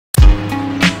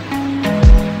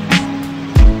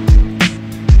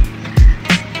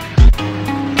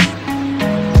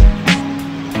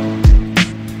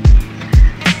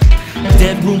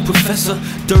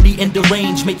Professor, dirty and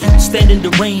deranged, make you stand in the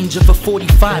range of a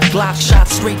 45 Glock shot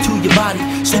straight to your body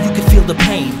so you can feel the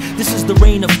pain. This is the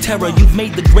reign of terror, you've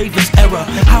made the gravest error.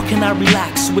 How can I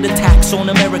relax with attacks on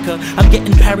America? I'm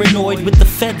getting paranoid with the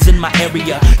feds in my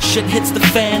area. Shit hits the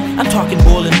fan, I'm talking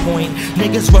boiling point.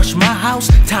 Niggas rush my house,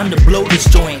 time to blow this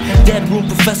joint. Deadroom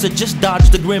Professor just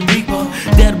dodged the Grim Reaper.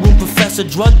 Deadroom Professor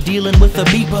drug dealing with a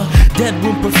beeper.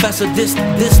 Deadroom Professor this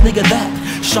nigga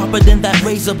that. Sharper than that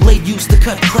razor blade used to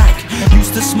cut crack.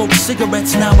 Used to smoke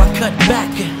cigarettes, now I cut back.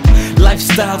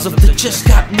 Lifestyles of the just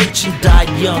got rich and died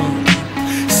young.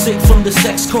 Sick from the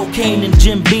sex, cocaine, and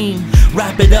Jim Beam.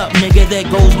 Wrap it up, nigga, there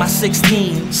goes my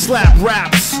 16. Slap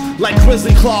raps like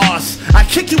grizzly claws. I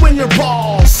kick you in your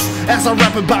balls as I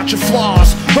rap about your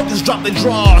flaws. Hookers drop their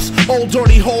drawers, old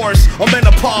dirty whores or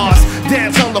menopause.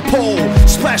 Dance on the pole,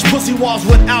 splash pussy walls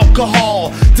with alcohol.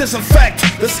 Disinfect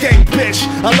the skank bitch.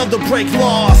 I love to break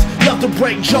laws, love to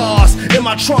break jaws. In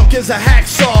my trunk is a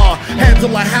hacksaw.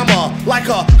 Handle a hammer like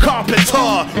a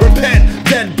carpenter. Repent,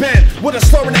 dead bent with a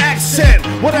slurring accent.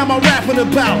 What am I rapping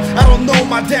about? I don't know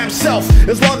my damn self.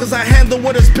 As long as I handle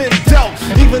what has been dealt.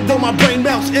 Even though my brain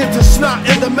melts into snot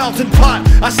in the melting pot,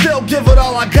 I still give it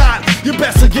all I got. You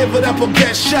best to give it up or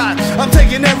get shot. I'm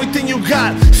taking everything you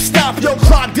got. Stop your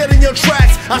clock, dead in your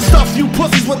tracks. I stuff you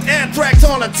pussies with anthrax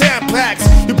on a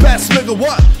Tampax. You best nigga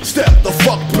what? Step the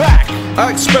fuck back.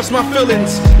 I express my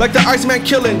feelings like the Iceman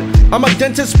killing. I'm a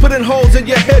dentist putting holes in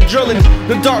your head drilling.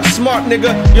 The dark smart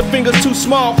nigga, your fingers too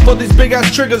small for these big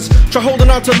ass triggers. Try holding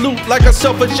on to loot like a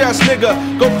selfish ass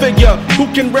nigga. Go figure,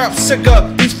 who can rap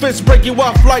sicker? These fists break you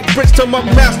off like bricks to my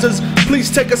masters. Please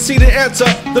take a seat and answer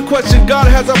the question. God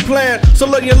has a plan, so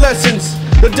learn your lessons.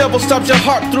 The devil stops your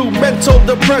heart through mental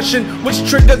depression, which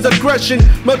triggers aggression.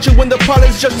 Melt you when the pot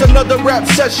is just another rap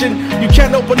session. You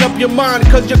can't open up your mind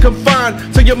cause you're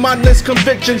confined to your mindless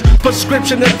convictions.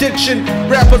 Prescription addiction,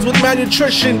 rappers with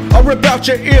malnutrition. I'll rip out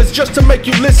your ears just to make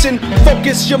you listen.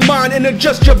 Focus your mind and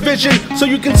adjust your vision so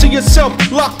you can see yourself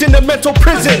locked in a mental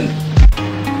prison.